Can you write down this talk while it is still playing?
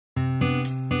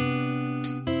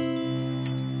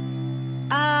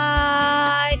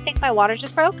my water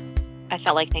just broke. I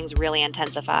felt like things really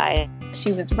intensified.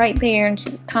 She was right there and she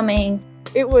was coming.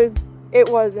 It was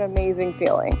an amazing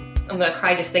feeling. I'm going to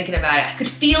cry just thinking about it. I could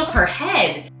feel her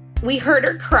head. We heard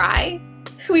her cry.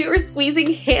 We were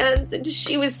squeezing hands and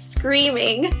she was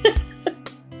screaming.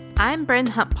 I'm Bryn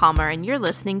Hunt-Palmer, and you're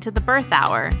listening to The Birth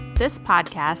Hour. This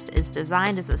podcast is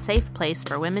designed as a safe place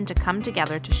for women to come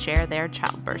together to share their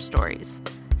childbirth stories.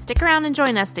 Stick around and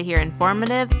join us to hear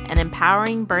informative and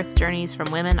empowering birth journeys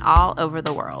from women all over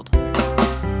the world.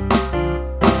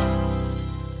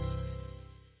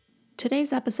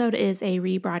 Today's episode is a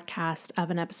rebroadcast of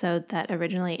an episode that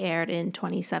originally aired in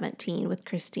 2017 with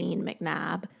Christine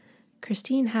McNabb.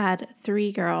 Christine had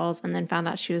 3 girls and then found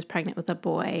out she was pregnant with a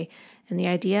boy, and the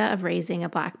idea of raising a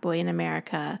Black boy in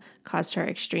America caused her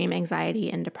extreme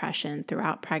anxiety and depression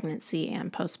throughout pregnancy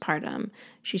and postpartum.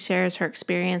 She shares her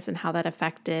experience and how that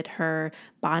affected her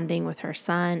bonding with her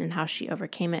son and how she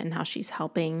overcame it and how she's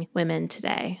helping women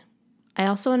today. I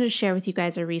also wanted to share with you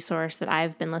guys a resource that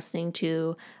I've been listening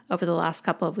to over the last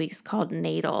couple of weeks called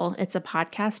Natal. It's a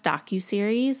podcast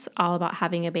docuseries all about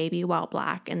having a baby while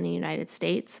Black in the United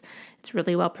States. It's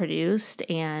really well produced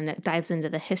and dives into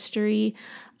the history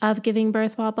of giving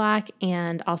birth while Black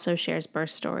and also shares birth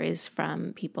stories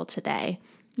from people today.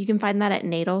 You can find that at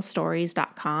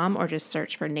natalstories.com or just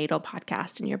search for Natal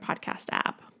Podcast in your podcast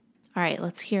app. All right,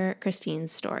 let's hear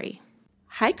Christine's story.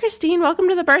 Hi, Christine. Welcome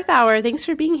to the Birth Hour. Thanks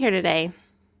for being here today.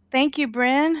 Thank you,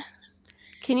 Bryn.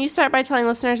 Can you start by telling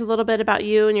listeners a little bit about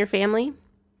you and your family?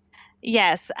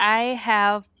 Yes, I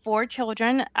have 4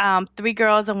 children, 3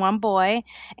 girls and 1 boy,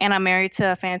 and I'm married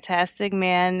to a fantastic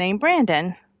man named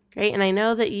Brandon. Great. And I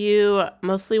know that you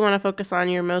mostly want to focus on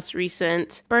your most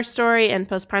recent birth story and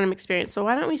postpartum experience. So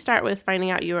why don't we start with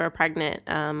finding out you were pregnant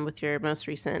with your most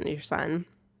recent, your son?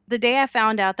 The day I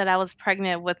found out that I was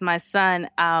pregnant with my son,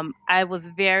 I was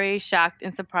very shocked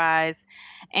and surprised.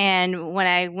 And when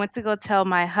I went to go tell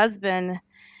my husband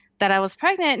that I was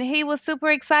pregnant, he was super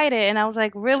excited. And I was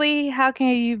like, really? How can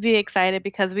you be excited?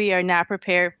 Because we are not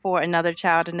prepared for another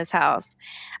child in this house.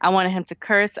 I wanted him to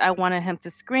curse. I wanted him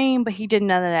to scream, but he did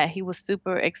none of that. He was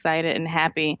super excited and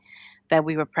happy that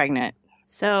we were pregnant.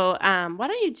 So why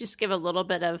don't you just give a little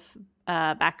bit of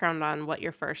background on what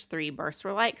your first 3 births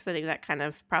were like? Because I think that kind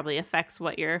of probably affects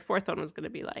what your 4th one was going to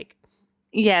be like.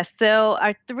 Yes. So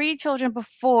our 3 children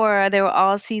before, they were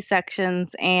all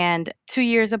C-sections and 2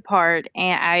 years apart.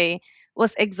 And I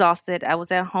was exhausted. I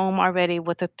was at home already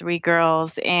with the 3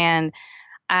 girls, and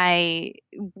I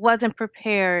wasn't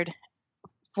prepared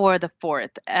for the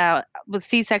 4th. With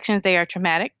C-sections, they are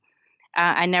traumatic.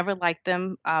 I never liked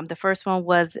them. The first one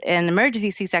was an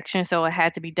emergency C-section, so it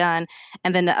had to be done.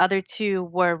 And then the other 2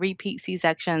 were repeat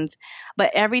C-sections. But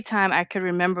every time I could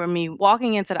remember me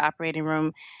walking into the operating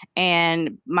room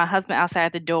and my husband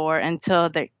outside the door until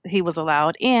he was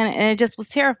allowed in. And it just was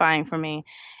terrifying for me.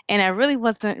 And I really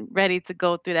wasn't ready to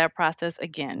go through that process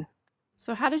again.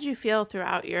 So how did you feel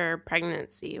throughout your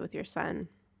pregnancy with your son?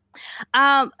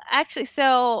 Actually,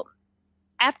 so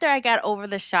after I got over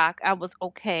the shock, I was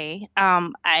okay.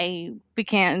 I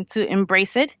began to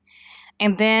embrace it.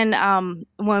 And then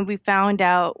when we found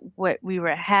out what we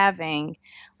were having,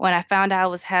 when I found out I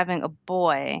was having a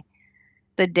boy,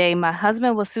 the day my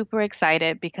husband was super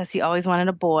excited because he always wanted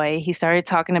a boy. He started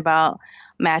talking about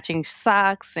matching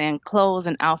socks and clothes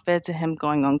and outfits and him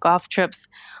going on golf trips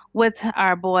with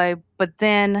our boy. But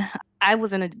then I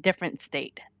was in a different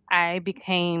state. I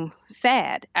became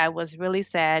sad. I was really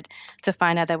sad to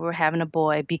find out that we were having a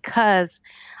boy, because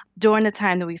during the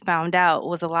time that we found out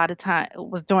was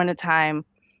during the time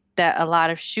that a lot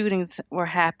of shootings were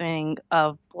happening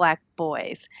of Black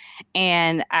boys.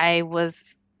 And I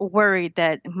was worried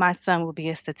that my son would be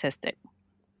a statistic.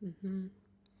 Mm-hmm.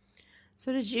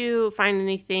 So did you find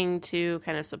anything to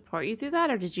kind of support you through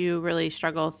that, or did you really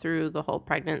struggle through the whole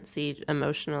pregnancy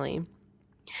emotionally?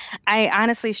 I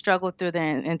honestly struggled through the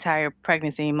entire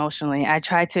pregnancy emotionally. I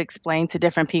tried to explain to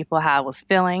different people how I was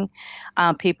feeling.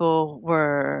 People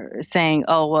were saying,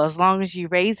 oh, well, as long as you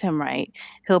raise him right,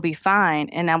 he'll be fine.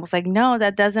 And I was like, no,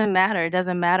 that doesn't matter. It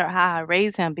doesn't matter how I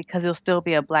raise him, because he'll still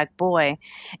be a Black boy,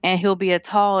 and he'll be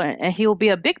he'll be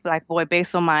a big Black boy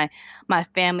based on my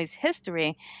family's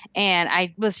history. And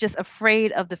I was just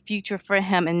afraid of the future for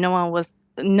him, and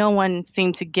no one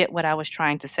seemed to get what I was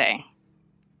trying to say.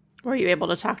 Were you able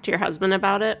to talk to your husband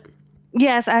about it?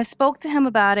 Yes, I spoke to him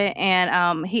about it,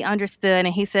 and he understood,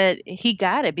 and he said he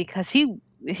got it because he's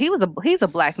a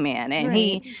Black man, and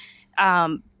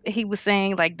right. he was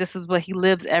saying like this is what he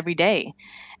lives every day.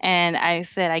 And I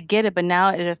said, I get it, but now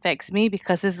it affects me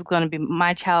because this is going to be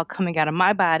my child coming out of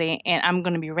my body and I'm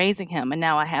going to be raising him. And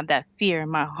now I have that fear in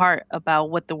my heart about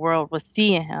what the world will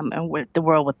see in him and what the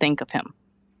world will think of him.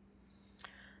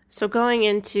 So going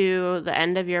into the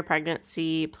end of your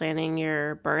pregnancy, planning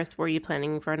your birth, were you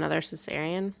planning for another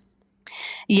cesarean?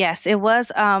 Yes, it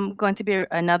was going to be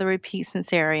another repeat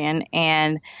cesarean.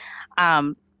 And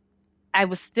I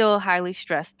was still highly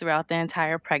stressed throughout the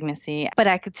entire pregnancy, but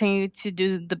I continued to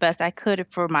do the best I could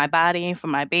for my body, for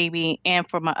my baby, and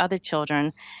for my other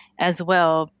children as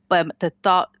well. But the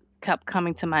thought kept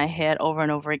coming to my head over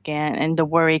and over again, and the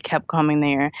worry kept coming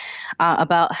there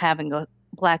about having a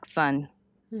black son.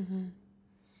 Mm-hmm.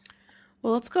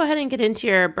 Well, let's go ahead and get into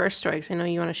your birth story because I know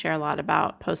you want to share a lot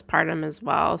about postpartum as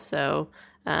well. So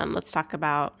let's talk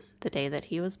about the day that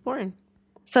he was born.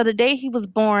 So the day he was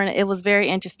born, it was very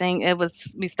interesting.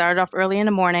 We started off early in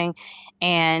the morning,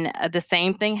 and the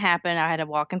same thing happened. I had to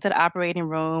walk into the operating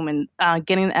room, and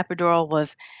getting the epidural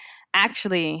was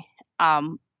actually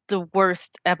the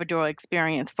worst epidural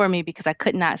experience for me because I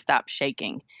could not stop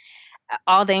shaking.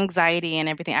 All the anxiety and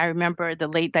everything. I remember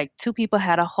like two people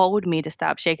had to hold me to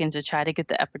stop shaking to try to get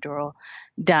the epidural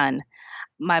done.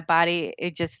 My body,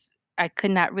 I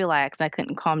could not relax. I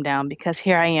couldn't calm down because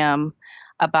here I am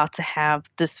about to have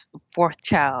this fourth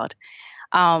child.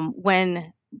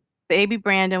 When baby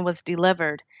Brandon was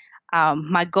delivered,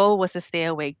 my goal was to stay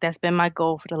awake. That's been my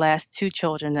goal for the last two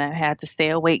children, that I had to stay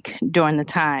awake during the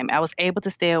time. I was able to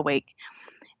stay awake.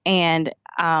 And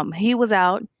he was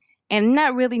out, and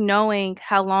not really knowing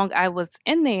how long I was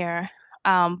in there.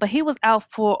 But he was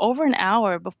out for over an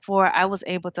hour before I was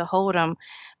able to hold him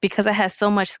because I had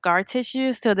so much scar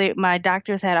tissue. So my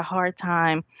doctors had a hard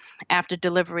time after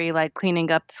delivery, like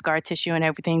cleaning up the scar tissue and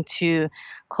everything to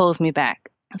close me back.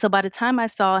 So by the time I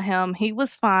saw him, he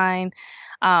was fine.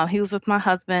 He was with my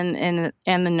husband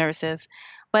and the nurses.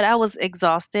 But I was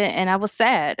exhausted and I was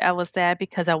sad. I was sad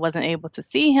because I wasn't able to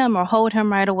see him or hold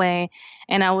him right away.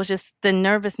 And the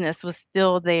nervousness was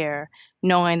still there,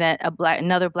 knowing that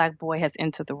another black boy has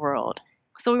entered the world.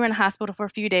 So we were in the hospital for a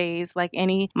few days, like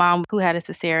any mom who had a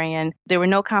cesarean. There were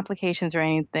no complications or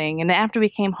anything. And then after we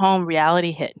came home,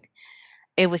 reality hit.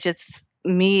 It was just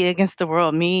me against the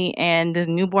world, me and this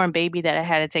newborn baby that I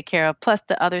had to take care of, plus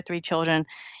the other three children.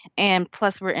 And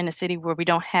plus, we're in a city where we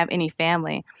don't have any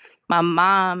family. My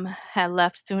mom had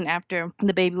left soon after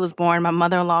the baby was born. My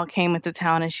mother-in-law came into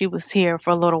town and she was here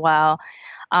for a little while.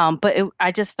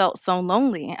 I just felt so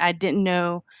lonely. I didn't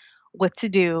know what to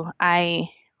do. I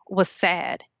was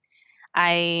sad.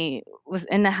 I was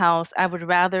in the house. I would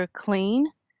rather clean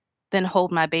than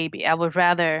hold my baby. I would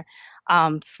rather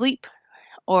sleep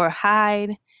or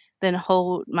hide than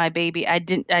hold my baby. I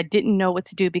didn't know what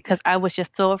to do because I was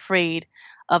just so afraid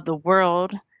of the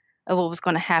world, of what was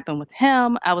going to happen with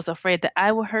him. I was afraid that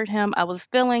I would hurt him. I was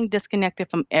feeling disconnected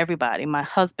from everybody, my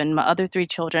husband, my other three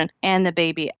children, and the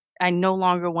baby. I no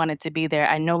longer wanted to be there.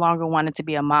 I no longer wanted to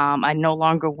be a mom. I no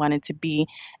longer wanted to be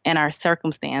in our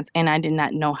circumstance, and I did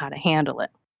not know how to handle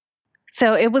it.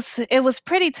 So it was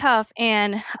pretty tough,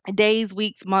 and days,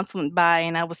 weeks, months went by,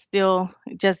 and I was still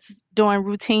just doing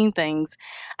routine things.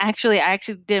 I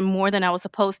actually did more than I was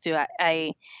supposed to.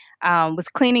 I was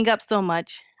cleaning up so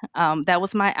much. That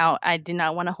was my out. I did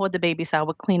not want to hold the baby, so I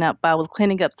would clean up. But I was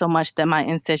cleaning up so much that my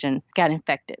incision got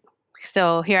infected.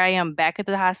 So here I am back at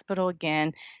the hospital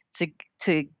again to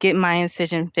to get my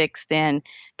incision fixed and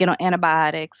get on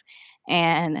antibiotics.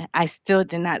 And I still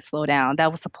did not slow down.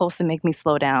 That was supposed to make me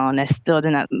slow down. That still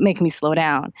did not make me slow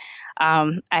down.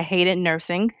 I hated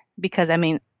nursing because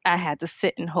I had to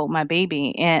sit and hold my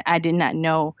baby, and I did not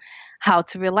know how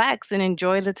to relax and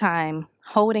enjoy the time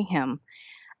holding him.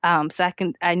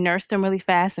 I nursed him really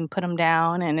fast and put him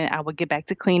down, and then I would get back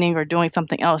to cleaning or doing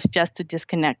something else just to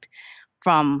disconnect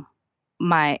from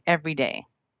my everyday.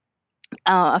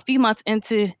 A few months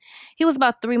into, he was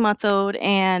about 3 months old,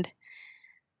 and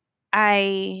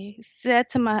I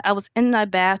was in my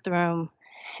bathroom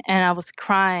and I was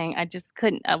crying. I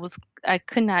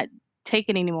could not take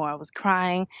it anymore. I was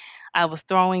crying. I was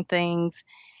throwing things,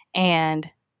 and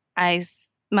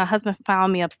my husband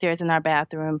found me upstairs in our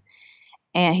bathroom,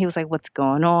 and he was like, "What's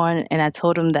going on?" And I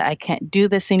told him that I can't do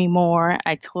this anymore.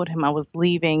 I told him I was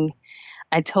leaving.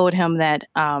 I told him that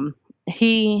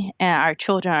he and our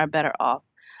children are better off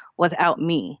without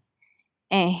me.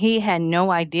 And he had no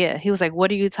idea. He was like,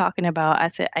 "What are you talking about?" I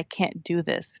said, "I can't do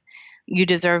this. You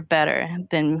deserve better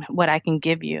than what I can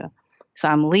give you. So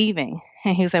I'm leaving."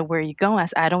 And he was like, "Where are you going?" I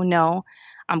said, "I don't know.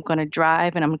 I'm going to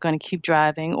drive and I'm going to keep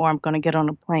driving, or I'm going to get on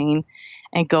a plane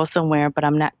and go somewhere, but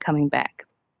I'm not coming back."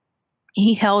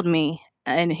 He held me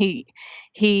and he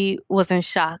was in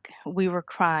shock. We were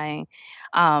crying.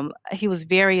 He was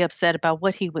very upset about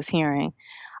what he was hearing.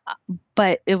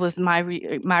 But it was my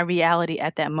reality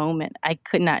at that moment. I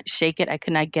could not shake it. I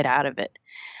could not get out of it.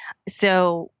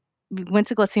 So we went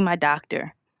to go see my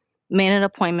doctor, made an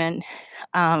appointment,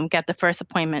 got the first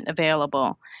appointment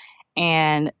available.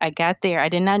 And I got there. I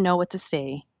did not know what to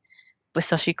say. But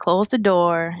so she closed the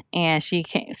door and she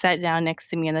sat down next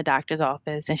to me in the doctor's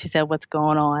office and she said, "What's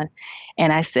going on?"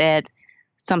 And I said,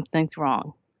 "Something's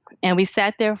wrong." And we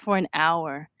sat there for an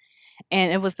hour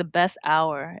and it was the best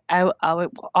hour. I would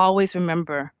always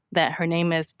remember that her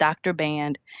name is Dr.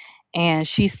 Band, and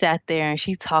she sat there and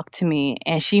she talked to me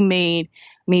and she made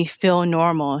me feel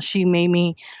normal. She made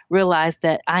me realize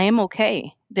that I am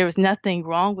okay. There was nothing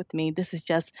wrong with me. This is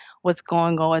just what's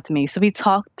going on with me. So we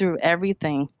talked through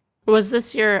everything. Was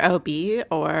this your OB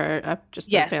or just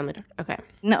a Yes. family doctor? Okay.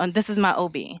 No, this is my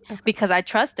OB because I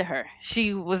trusted her.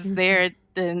 She was there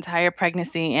the entire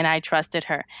pregnancy and I trusted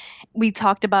her. We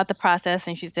talked about the process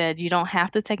and she said, "You don't have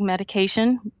to take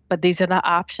medication, but these are the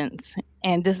options.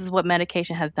 And this is what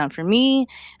medication has done for me,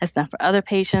 has done for other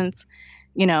patients.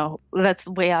 You know, let's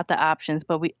weigh out the options.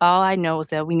 But all I know is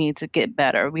that we need to get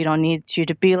better. We don't need you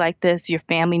to be like this. Your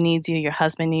family needs you. Your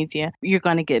husband needs you. You're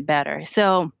going to get better."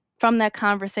 So from that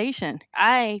conversation,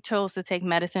 I chose to take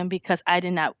medicine because I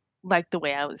did not like the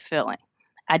way I was feeling.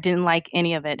 I didn't like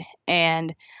any of it.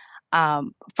 And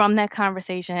from that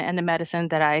conversation and the medicine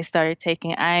that I started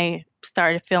taking, I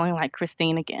started feeling like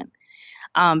Christine again.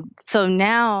 So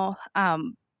now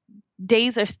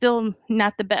days are still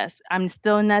not the best. I'm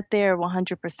still not there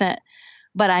 100%,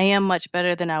 but I am much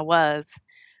better than I was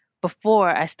before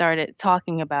I started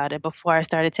talking about it, before I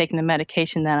started taking the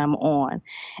medication that I'm on.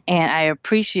 And I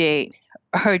appreciate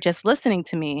her just listening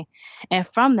to me. And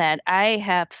from that, I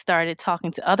have started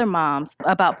talking to other moms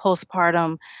about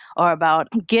postpartum or about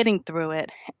getting through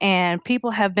it. And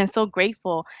people have been so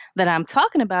grateful that I'm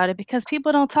talking about it because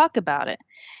people don't talk about it.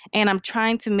 And I'm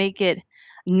trying to make it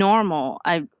normal,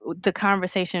 the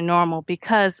conversation normal,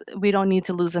 because we don't need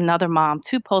to lose another mom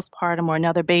to postpartum or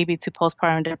another baby to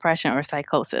postpartum depression or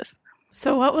psychosis.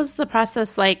 So what was the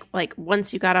process like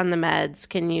once you got on the meds?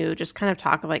 Can you just kind of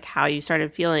talk of like how you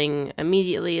started feeling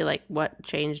immediately, like what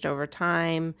changed over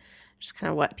time, just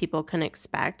kind of what people can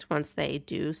expect once they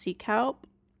do seek help?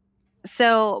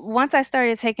 So once I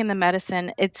started taking the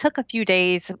medicine, it took a few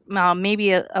days,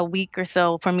 maybe a week or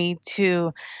so for me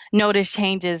to notice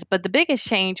changes. But the biggest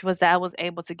change was that I was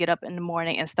able to get up in the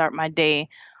morning and start my day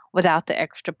without the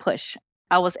extra push.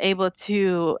 I was able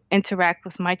to interact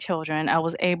with my children. I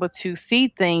was able to see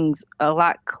things a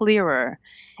lot clearer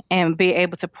and be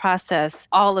able to process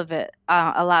all of it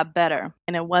a lot better.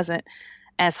 And it wasn't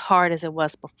as hard as it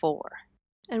was before.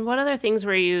 And what other things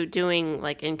were you doing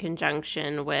like in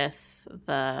conjunction with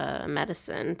the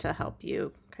medicine to help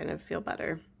you kind of feel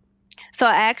better? So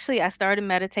I started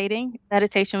meditating.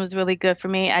 Meditation was really good for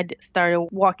me. I started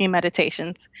walking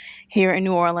meditations here in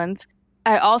New Orleans.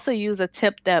 I also use a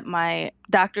tip that my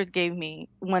doctors gave me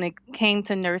when it came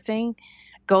to nursing.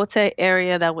 Go to an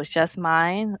area that was just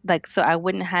mine, like so I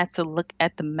wouldn't have to look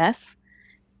at the mess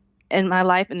in my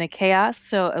life and the chaos.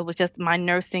 So it was just my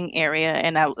nursing area,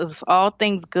 and it was all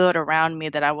things good around me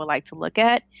that I would like to look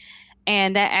at.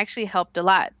 And that actually helped a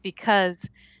lot because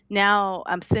now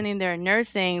I'm sitting there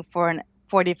nursing for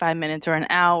 45 minutes or an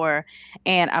hour,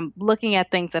 and I'm looking at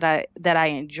things that I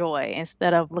enjoy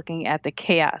instead of looking at the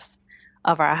chaos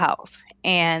of our house.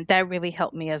 And that really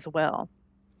helped me as well.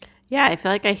 Yeah, I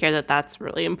feel like I hear that that's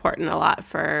really important a lot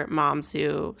for moms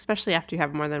who, especially after you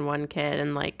have more than one kid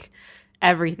and like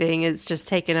everything is just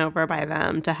taken over by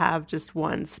them, to have just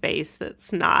one space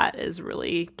that's not is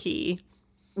really key.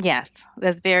 Yes,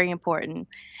 that's very important.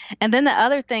 And then the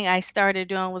other thing I started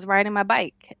doing was riding my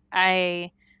bike. I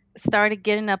started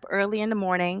getting up early in the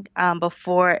morning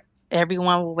before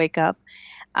everyone will wake up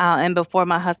and before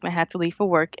my husband had to leave for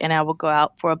work, and I would go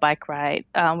out for a bike ride.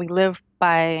 We live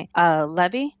by a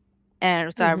levee,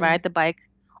 and so I ride the bike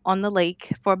on the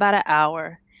lake for about an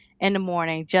hour in the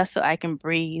morning just so I can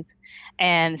breathe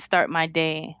and start my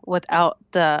day without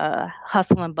the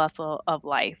hustle and bustle of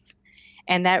life.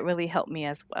 And that really helped me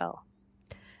as well.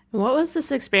 What was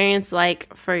this experience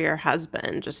like for your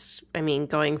husband? Just, I mean,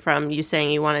 going from you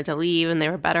saying you wanted to leave and they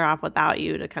were better off without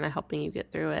you to kind of helping you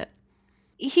get through it.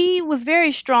 He was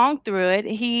very strong through it.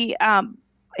 He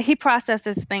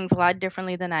processes things a lot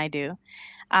differently than I do.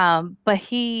 But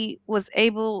he was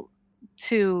able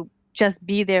to just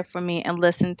be there for me and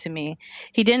listen to me.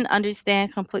 He didn't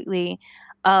understand completely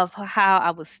of how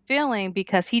I was feeling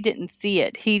because he didn't see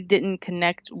it. He didn't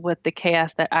connect with the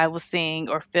chaos that I was seeing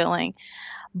or feeling,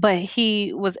 but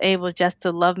he was able just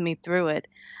to love me through it.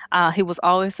 He was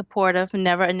always supportive,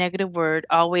 never a negative word,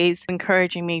 always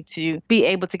encouraging me to be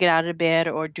able to get out of bed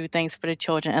or do things for the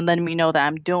children and letting me know that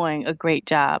I'm doing a great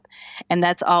job. And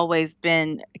that's always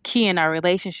been key in our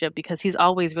relationship because he's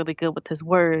always really good with his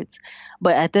words.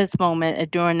 But at this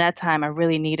moment, during that time, I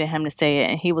really needed him to say it,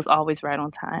 and he was always right on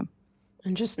time.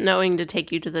 And just knowing to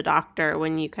take you to the doctor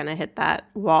when you kind of hit that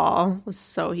wall was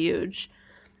so huge.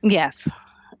 Yes.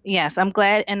 Yes, I'm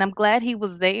glad, and I'm glad he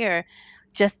was there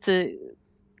just to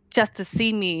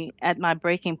see me at my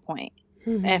breaking point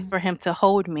and for him to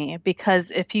hold me,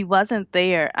 because if he wasn't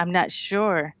there, I'm not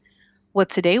sure what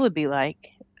today would be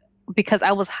like, because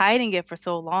I was hiding it for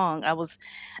so long. I was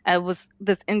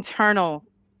this internal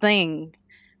thing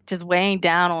just weighing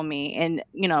down on me, and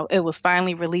it was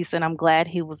finally released, and I'm glad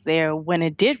he was there when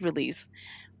it did release,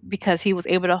 because he was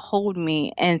able to hold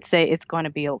me and say it's going to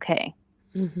be okay.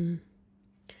 Mm-hmm.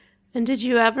 And did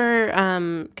you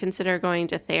ever consider going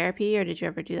to therapy, or did you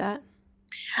ever do that?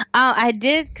 I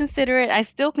did consider it. I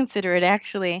still consider it,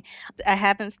 actually. I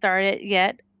haven't started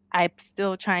yet. I'm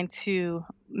still trying to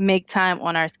make time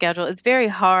on our schedule. It's very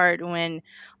hard when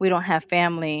we don't have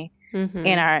family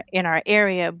in our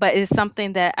area, but it's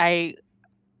something that I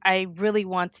really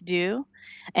want to do,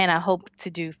 and I hope to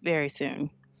do very soon.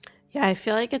 Yeah, I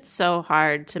feel like it's so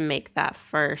hard to make that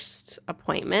first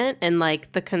appointment, and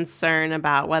like the concern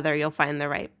about whether you'll find the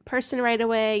right person right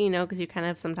away, because you kind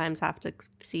of sometimes have to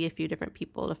see a few different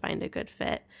people to find a good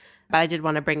fit. But I did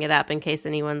want to bring it up in case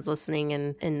anyone's listening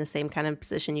and in the same kind of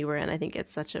position you were in. I think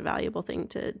it's such a valuable thing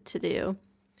to do.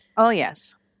 Oh,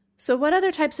 yes. So what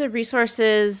other types of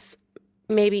resources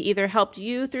maybe either helped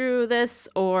you through this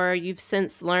or you've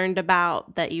since learned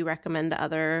about that you recommend to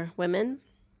other women?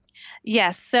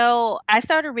 Yes. So I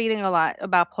started reading a lot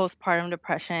about postpartum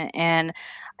depression and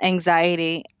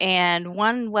anxiety. And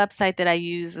one website that I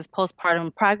use is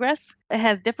Postpartum Progress. It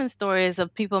has different stories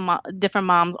of people, different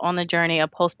moms on the journey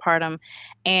of postpartum.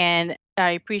 And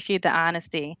I appreciate the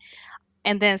honesty.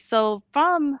 And then so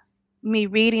from me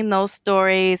reading those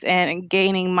stories and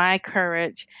gaining my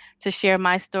courage to share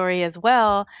my story as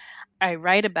well, I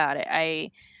write about it.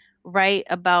 I write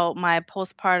about my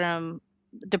postpartum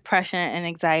depression and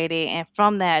anxiety. And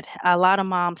from that, a lot of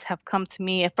moms have come to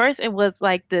me. At first, it was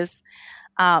like this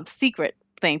secret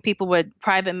thing. People would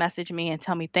private message me and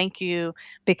tell me thank you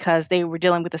because they were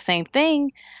dealing with the same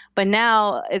thing. But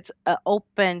now it's an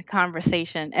open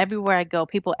conversation. Everywhere I go,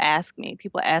 people ask me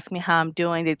how I'm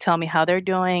doing. They tell me how they're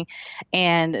doing,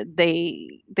 and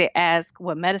they ask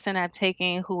what medicine I'm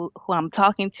taking, who I'm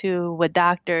talking to, what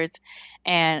doctors,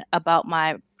 and about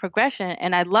my progression.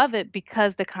 And I love it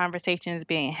because the conversation is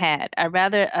being had. I'd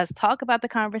rather us talk about the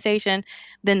conversation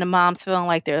than the moms feeling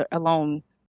like they're alone.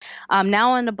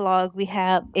 Now on the blog, we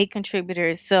have 8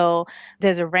 contributors. So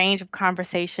there's a range of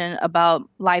conversation about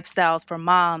lifestyles for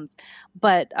moms.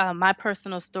 But my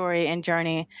personal story and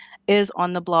journey is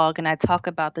on the blog, and I talk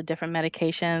about the different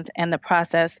medications and the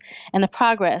process and the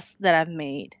progress that I've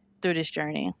made through this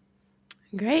journey.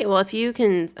 Great. Well, if you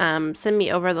can send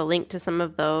me over the link to some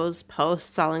of those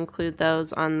posts, I'll include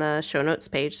those on the show notes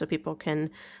page so people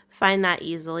can find that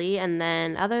easily. And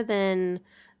then other than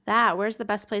that, where's the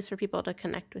best place for people to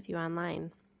connect with you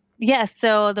online? Yes,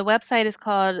 so the website is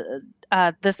called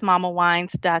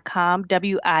thismamawines.com,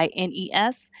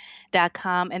 WINES.com,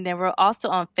 and then we're also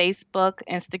on Facebook,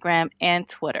 Instagram, and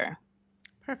Twitter.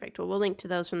 Perfect. Well, we'll link to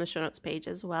those from the show notes page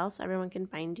as well so everyone can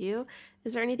find you.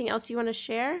 Is there anything else you want to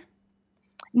share?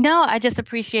 No, I just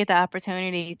appreciate the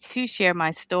opportunity to share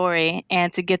my story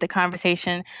and to get the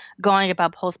conversation going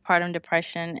about postpartum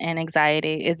depression and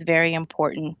anxiety. It's very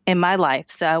important in my life,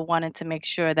 so I wanted to make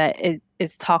sure that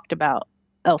it's talked about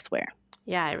elsewhere.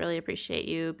 Yeah, I really appreciate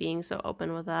you being so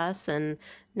open with us. And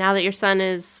now that your son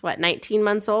is, 19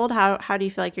 months old, how do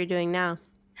you feel like you're doing now?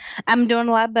 I'm doing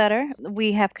a lot better.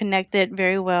 We have connected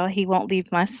very well. He won't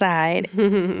leave my side.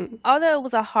 Although it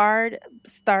was a hard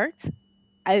start,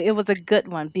 it was a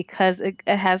good one because it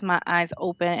has my eyes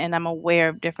open and I'm aware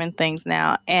of different things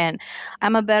now. And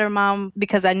I'm a better mom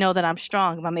because I know that I'm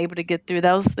strong. If I'm able to get through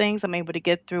those things, I'm able to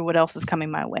get through what else is coming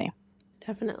my way.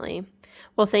 Definitely.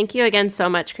 Well, thank you again so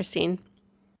much, Christine.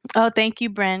 Oh, thank you,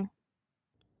 Bryn.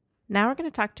 Now we're going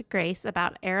to talk to Grace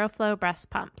about Aeroflow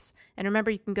breast pumps. And remember,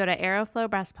 you can go to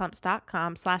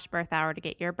aeroflowbreastpumps.com/birth hour to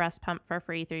get your breast pump for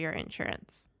free through your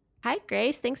insurance. Hi,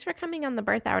 Grace. Thanks for coming on the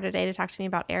Birth Hour today to talk to me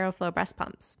about Aeroflow breast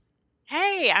pumps.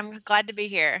 Hey, I'm glad to be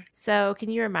here. So can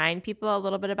you remind people a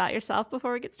little bit about yourself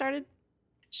before we get started?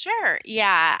 Sure.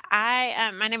 Yeah.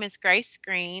 My name is Grace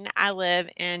Green. I live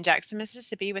in Jackson,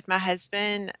 Mississippi with my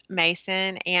husband,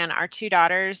 Mason, and our two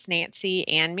daughters, Nancy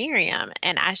and Miriam.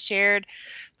 And I shared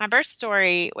my birth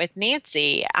story with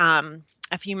Nancy a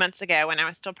few months ago when I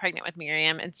was still pregnant with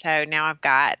Miriam. And so now I've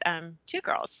got two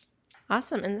girls.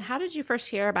 Awesome. And how did you first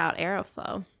hear about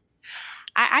Aeroflow?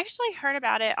 I actually heard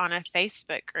about it on a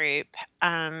Facebook group.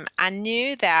 I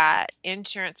knew that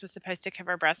insurance was supposed to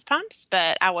cover breast pumps,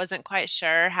 but I wasn't quite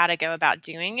sure how to go about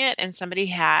doing it. And somebody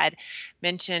had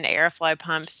mentioned Aeroflow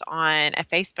pumps on a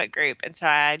Facebook group. And so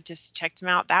I just checked them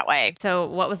out that way. So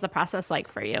what was the process like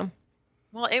for you?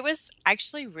 Well, it was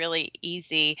actually really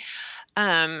easy.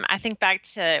 I think back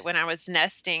to when I was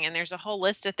nesting, and there's a whole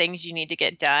list of things you need to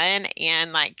get done.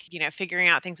 And figuring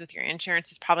out things with your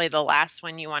insurance is probably the last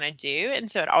one you want to do.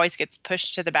 And so it always gets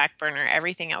pushed to the back burner.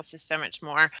 Everything else is so much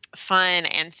more fun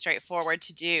and straightforward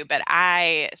to do. But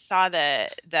I saw the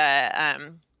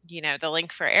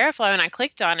link for Airflow, and I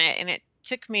clicked on it, and it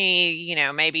took me,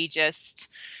 maybe just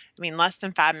less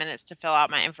than 5 minutes to fill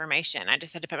out my information. I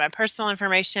just had to put my personal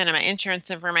information and my insurance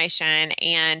information.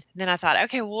 And then I thought,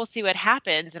 okay, well, we'll see what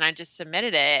happens. And I just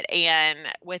submitted it. And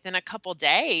within a couple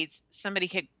days, somebody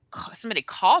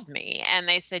called me and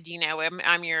they said,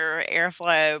 I'm your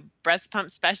Airflow breast pump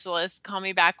specialist. Call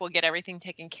me back. We'll get everything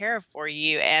taken care of for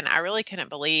you. And I really couldn't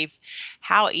believe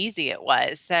how easy it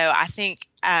was. So I think,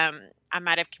 I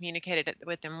might have communicated it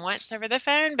with them once over the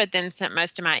phone, but then sent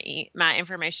most of my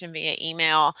information via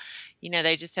email.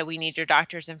 They just said, we need your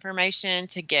doctor's information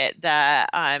to get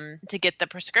the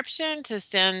prescription, to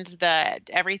send the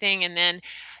everything. And then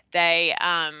they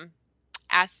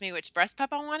asked me which breast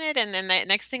pump I wanted. And then the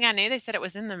next thing I knew, they said it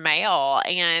was in the mail.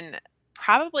 And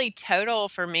probably total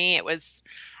for me, it was,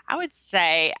 I would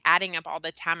say, adding up all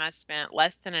the time I spent,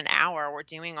 less than an hour. We're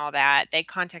doing all that. They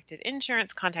contacted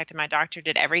insurance, contacted my doctor,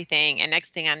 did everything. And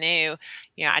next thing I knew,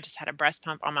 I just had a breast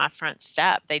pump on my front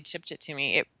step. They'd shipped it to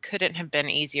me. It couldn't have been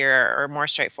easier or more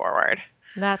straightforward.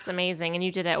 That's amazing. And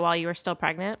you did it while you were still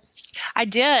pregnant? I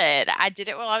did. I did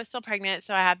it while I was still pregnant.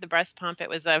 So I had the breast pump. It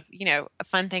was a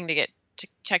fun thing to get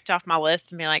checked off my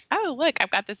list and be like, oh, look, I've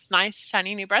got this nice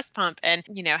shiny new breast pump, and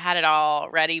had it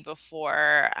all ready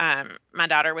before my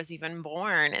daughter was even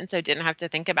born, and so didn't have to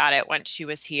think about it once she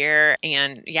was here.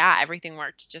 And yeah, everything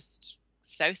worked just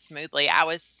so smoothly. I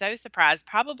was so surprised.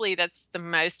 Probably that's the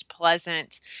most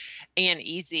pleasant and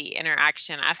easy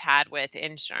interaction I've had with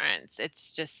insurance.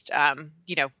 It's just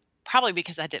probably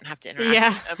because I didn't have to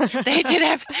interact with them. They did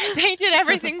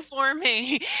everything for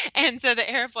me. And so the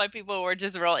Airflow people were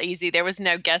just real easy. There was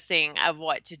no guessing of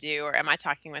what to do, or am I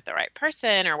talking with the right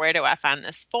person, or where do I find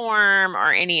this form,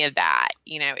 or any of that.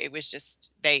 It was just,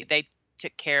 they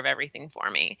took care of everything for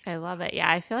me. I love it.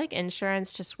 Yeah, I feel like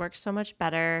insurance just works so much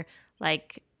better,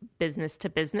 like business to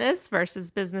business versus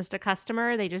business to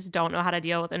customer. They just don't know how to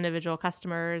deal with individual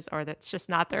customers, or that's just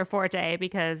not their forte,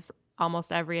 because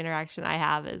almost every interaction I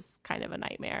have is kind of a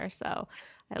nightmare. So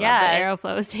I love that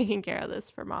Aeroflow is taking care of this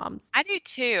for moms. I do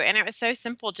too. And it was so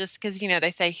simple just because,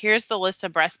 they say, here's the list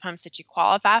of breast pumps that you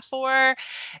qualify for.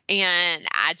 And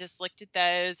I just looked at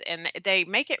those, and they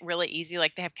make it really easy.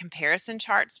 Like, they have comparison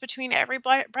charts between every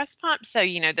breast pump. So,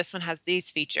 this one has these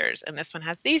features, and this one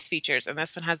has these features, and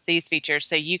this one has these features.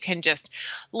 So you can just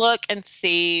look and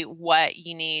see what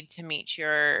you need to meet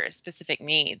your specific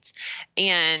needs.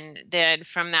 And then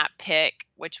from that, pick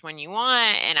which one you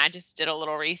want. And I just did a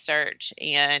little research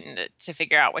and to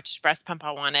figure out which breast pump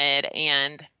I wanted.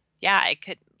 And yeah,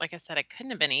 like I said, it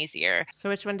couldn't have been easier. So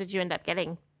which one did you end up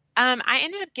getting? I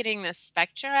ended up getting the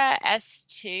Spectra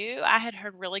S2. I had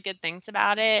heard really good things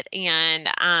about it, and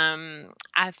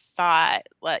I thought,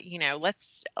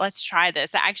 let's try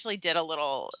this. I actually did a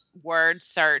little word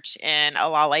search in a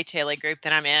La Ley Taylor group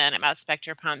that I'm in about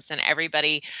Spectra pumps, and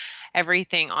everything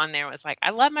on there was like,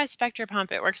 I love my Spectra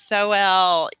pump. It works so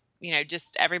well.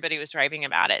 Just everybody was raving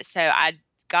about it. So I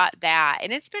got that,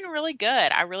 and it's been really good.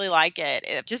 I really like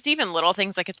it. Just even little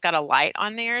things, like it's got a light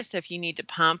on there, so if you need to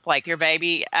pump like your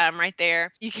baby right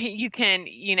there, you can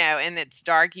and it's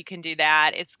dark, you can do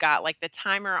that. It's got like the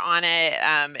timer on it,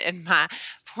 and my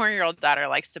 4-year-old daughter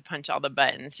likes to punch all the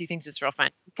buttons. She thinks it's real fun.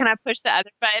 She says, can I push the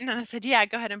other button? And I said, yeah,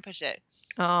 go ahead and push it.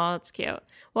 Oh, that's cute.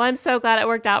 Well, I'm so glad it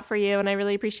worked out for you, and I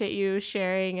really appreciate you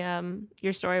sharing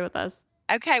your story with us.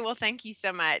 Okay, well, thank you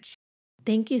so much.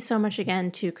 Thank you so much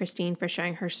again to Christine for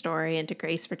sharing her story, and to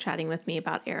Grace for chatting with me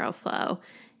about Aeroflow.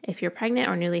 If you're pregnant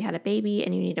or newly had a baby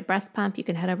and you need a breast pump, you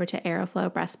can head over to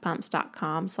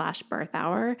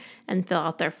aeroflowbreastpumps.com/birthhour and fill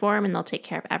out their form, and they'll take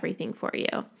care of everything for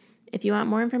you. If you want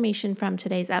more information from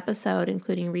today's episode,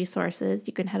 including resources,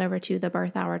 you can head over to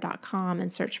thebirthhour.com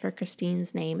and search for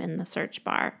Christine's name in the search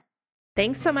bar.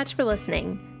 Thanks so much for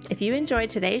listening. If you enjoyed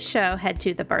today's show, head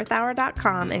to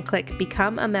thebirthhour.com and click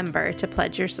Become a Member to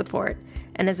pledge your support.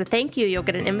 And as a thank you, you'll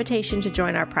get an invitation to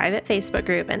join our private Facebook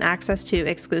group and access to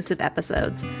exclusive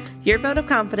episodes. Your vote of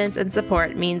confidence and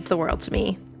support means the world to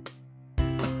me.